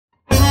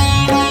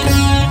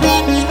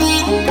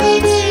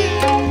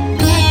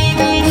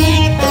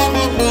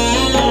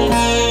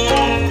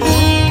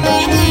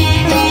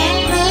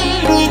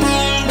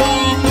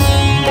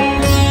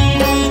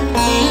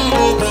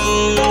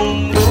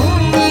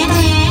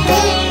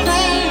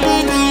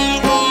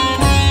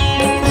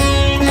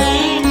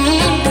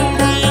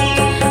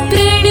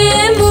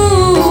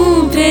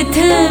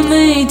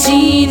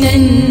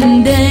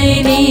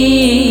जिनन्दने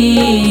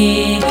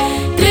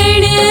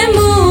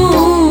प्रणमो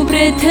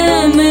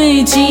प्रथम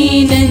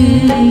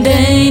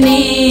जिनन्दने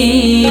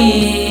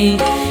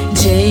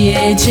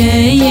जय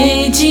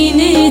जय जिन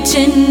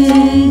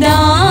चन्दा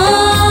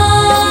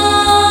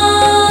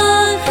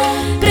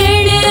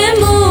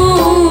प्रणमो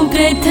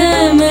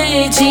प्रथम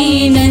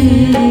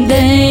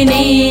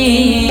जिनन्दने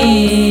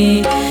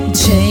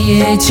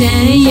जय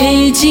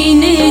जय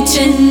जिन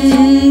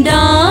चन्दा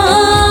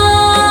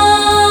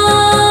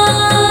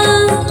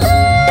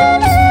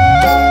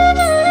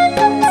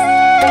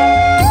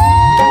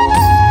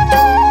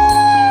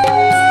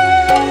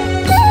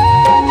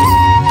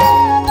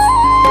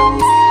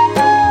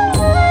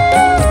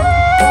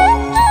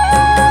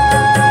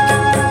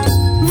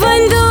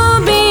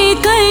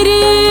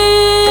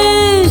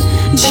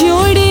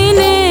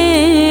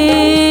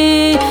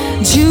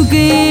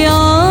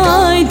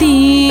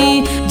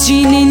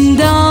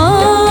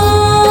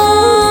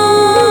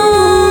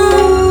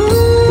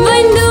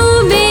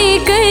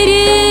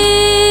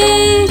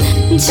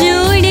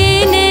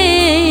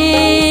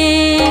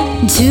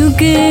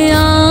जुग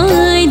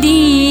आदि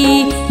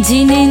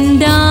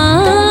जिनंदा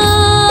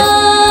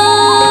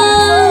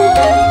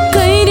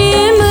कर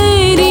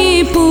मरे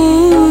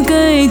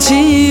पूगज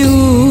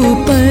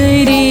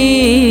ऊपरे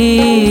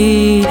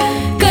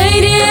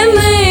कर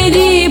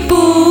मरे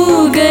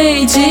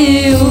पूगज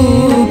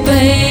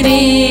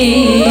ऊपरे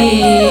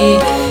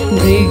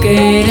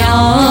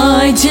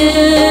मृगराज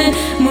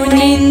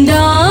मुनिंदा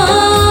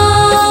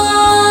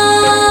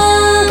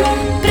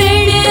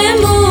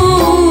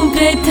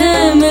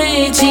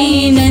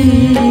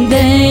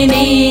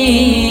जिनन्दने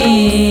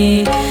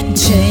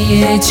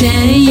जय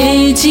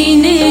जय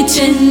जिन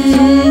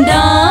चन्दा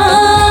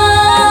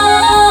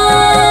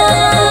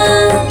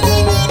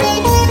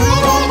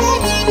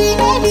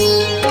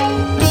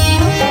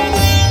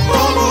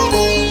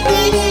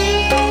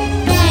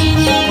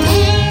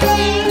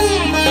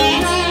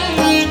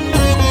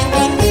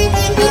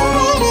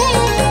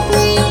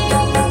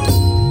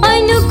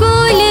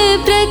अनुकूल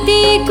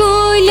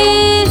प्रतिकूल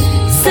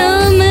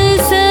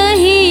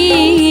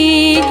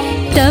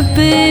तप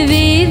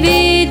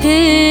विविध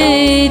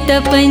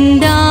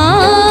तपंदा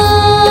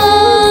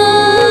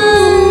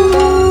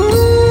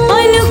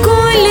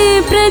अनुकूल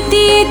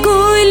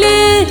प्रतिकूल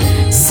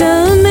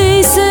सम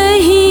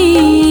सही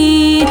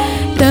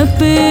तप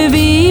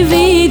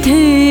विविध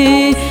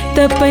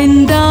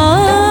तपंदा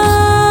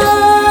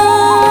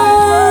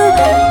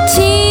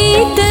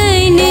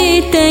चेतन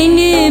तन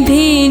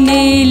भिन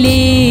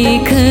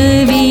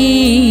लेखवी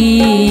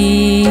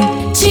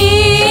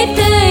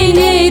चेतन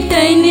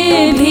तन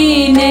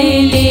भिन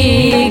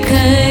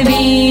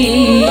लेखवी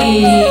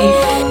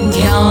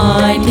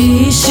ध्यान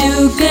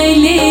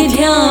शुक्ल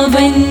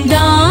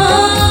ध्यावंदा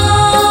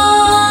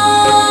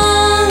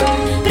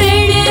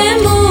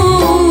प्रणमो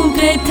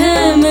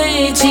प्रथम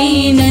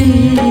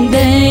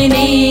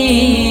जिनन्दने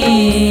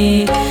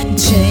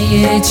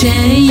जय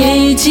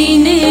जय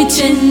जिन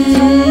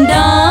चन्दा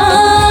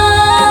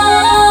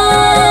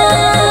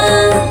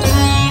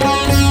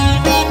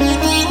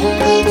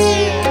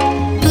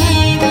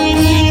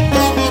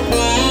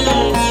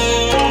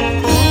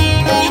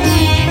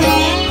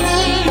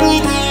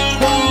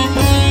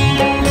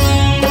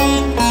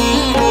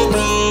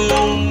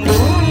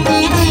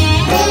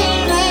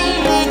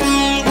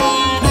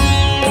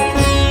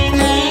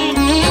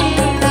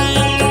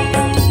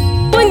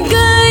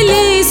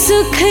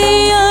सुख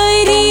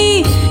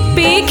यारी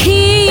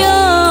पेखिया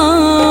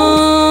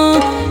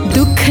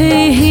दुख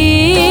है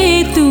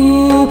तू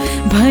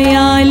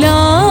भयाला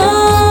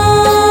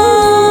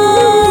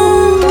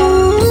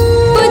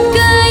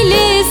पुतल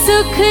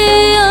सुख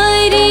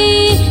यारी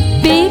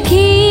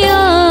पेखिया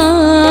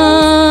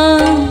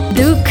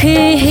दुख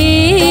है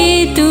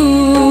तू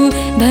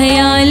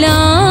भयाला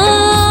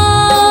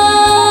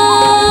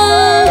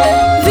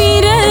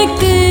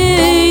विरक्त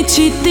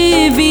चित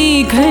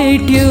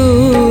विघट्यो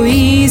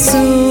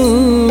सो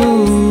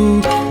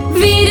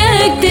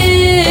विरक्त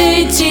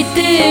चित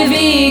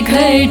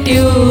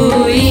विघट्यो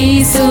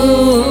सो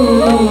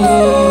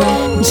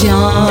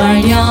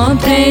जाण्या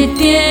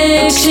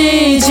प्रत्यक्ष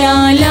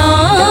जाला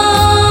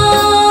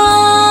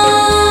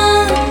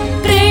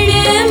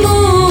प्रणमो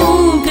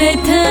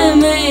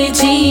प्रथम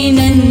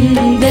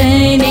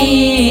जिनन्दने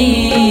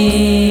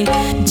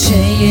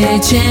जय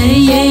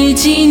जय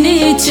जिन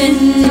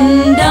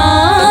चन्दा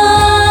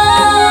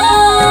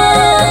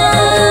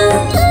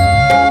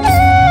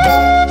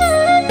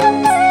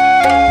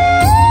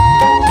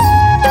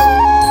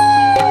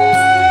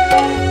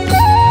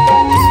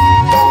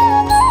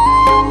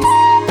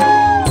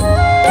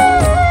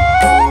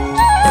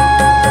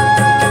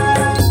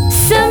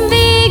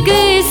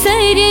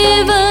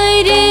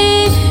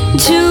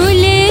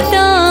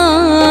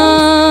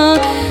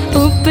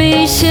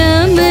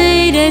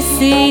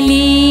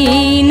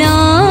लीना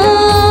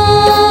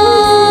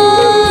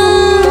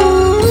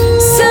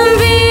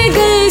संवेग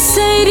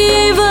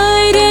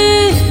सरवर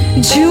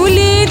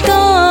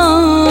झूलता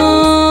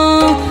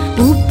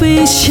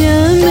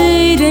उपशम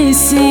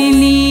रस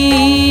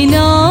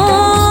लीना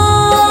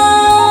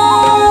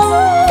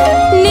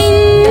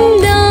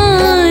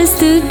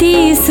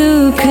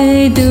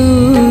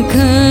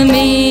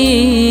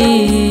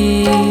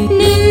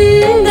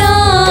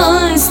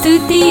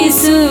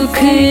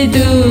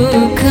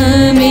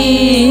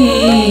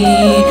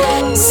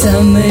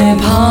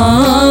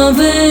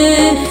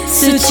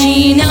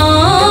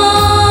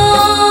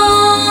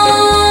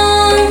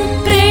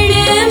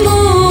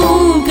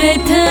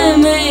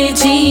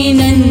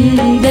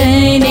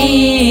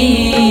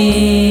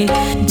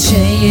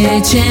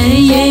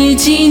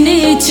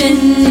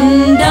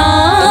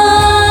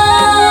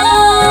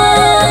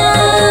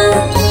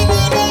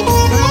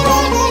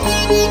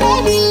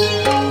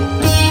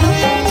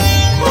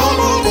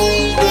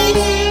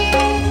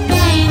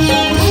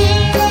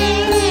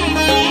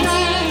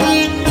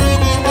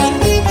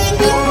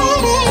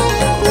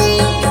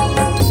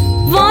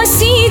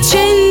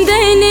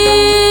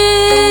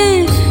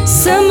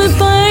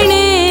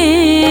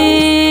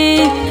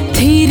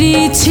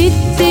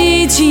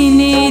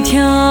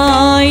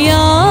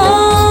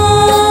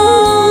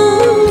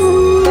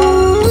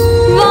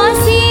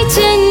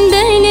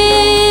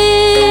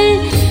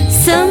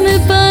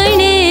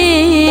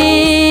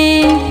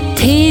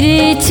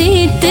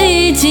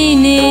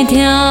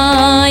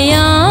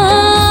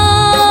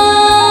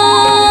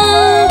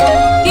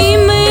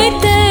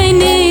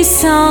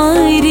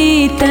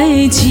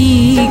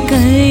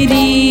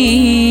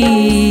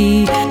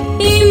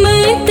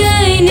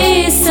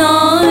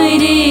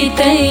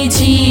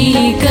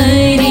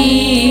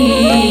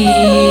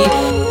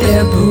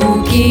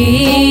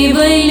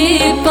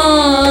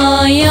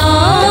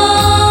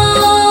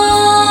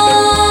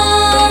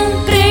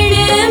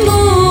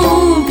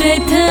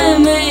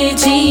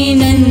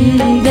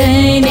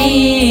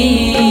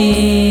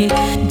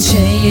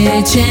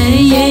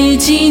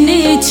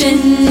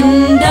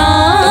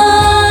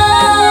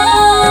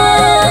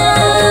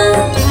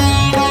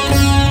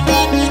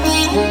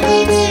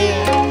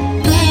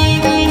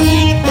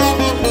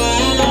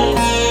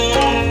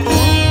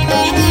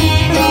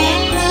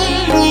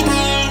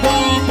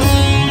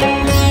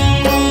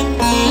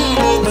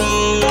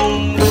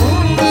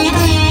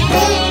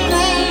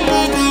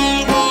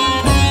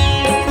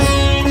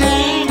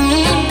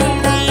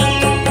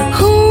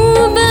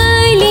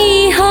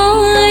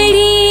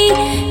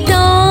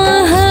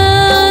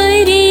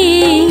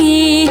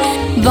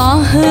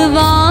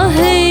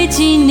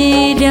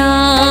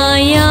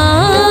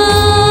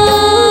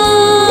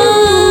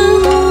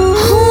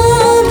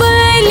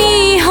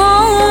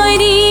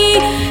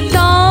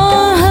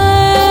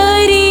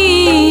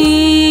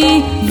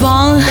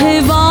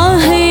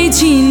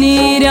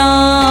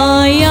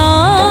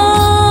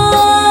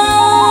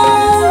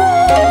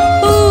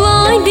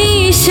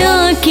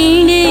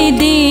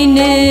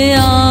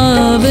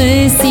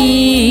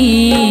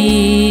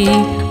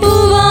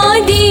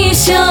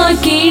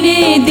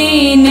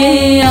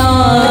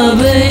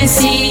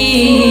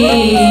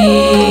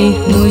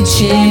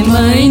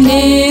लक्ष्मण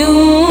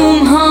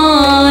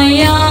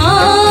उम्हाया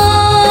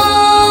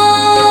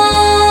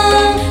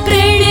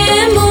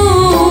प्रणमो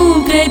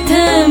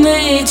प्रथम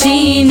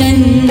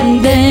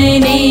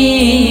जिनन्दने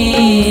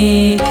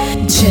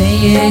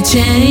जय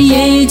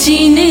जय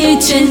जिन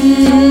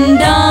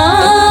चन्दा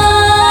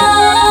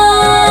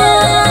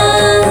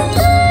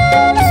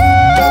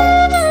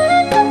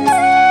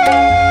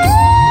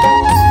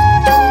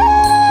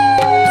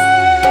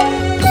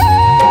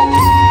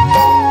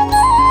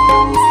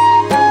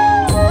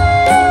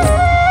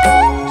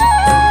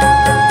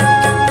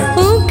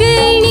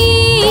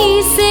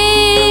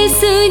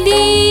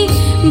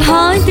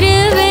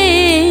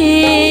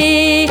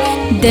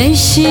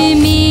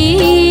दशमी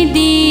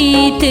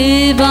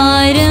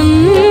दीतवारम्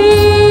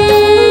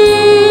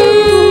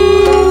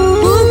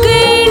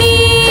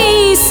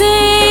उगणी से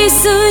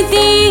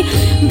सुदी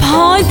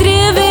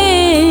भाद्रवे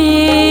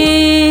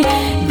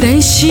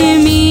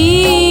दशमी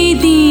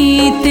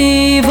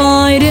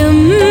दीतवारम्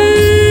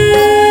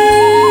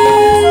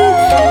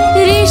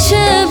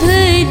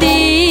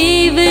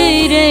ऋषभदेव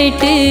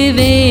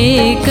रटवे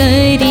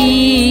करी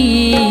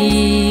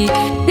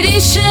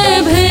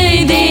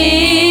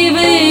ऋषभदेव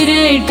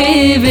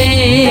रटवे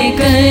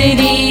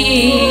करी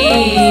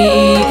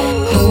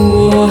हो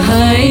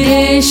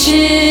हर्ष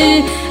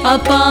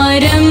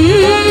अपारम्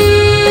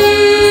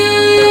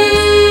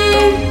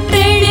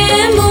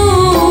प्रणमो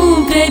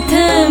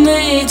प्रथम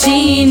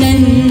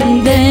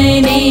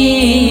जिनन्दने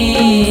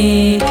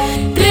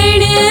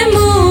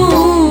प्रणमो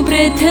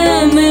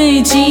प्रथम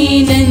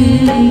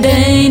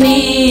जिनन्दने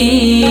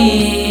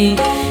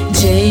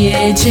जय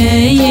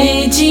जय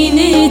जिन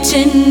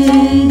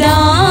चन्दा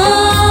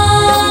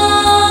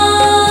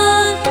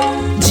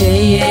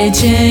जय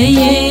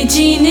जय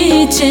जिन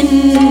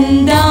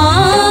चन्दा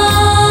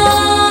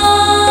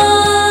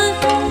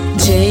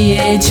जय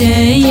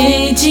जय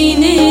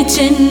जिन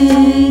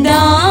चन्दा।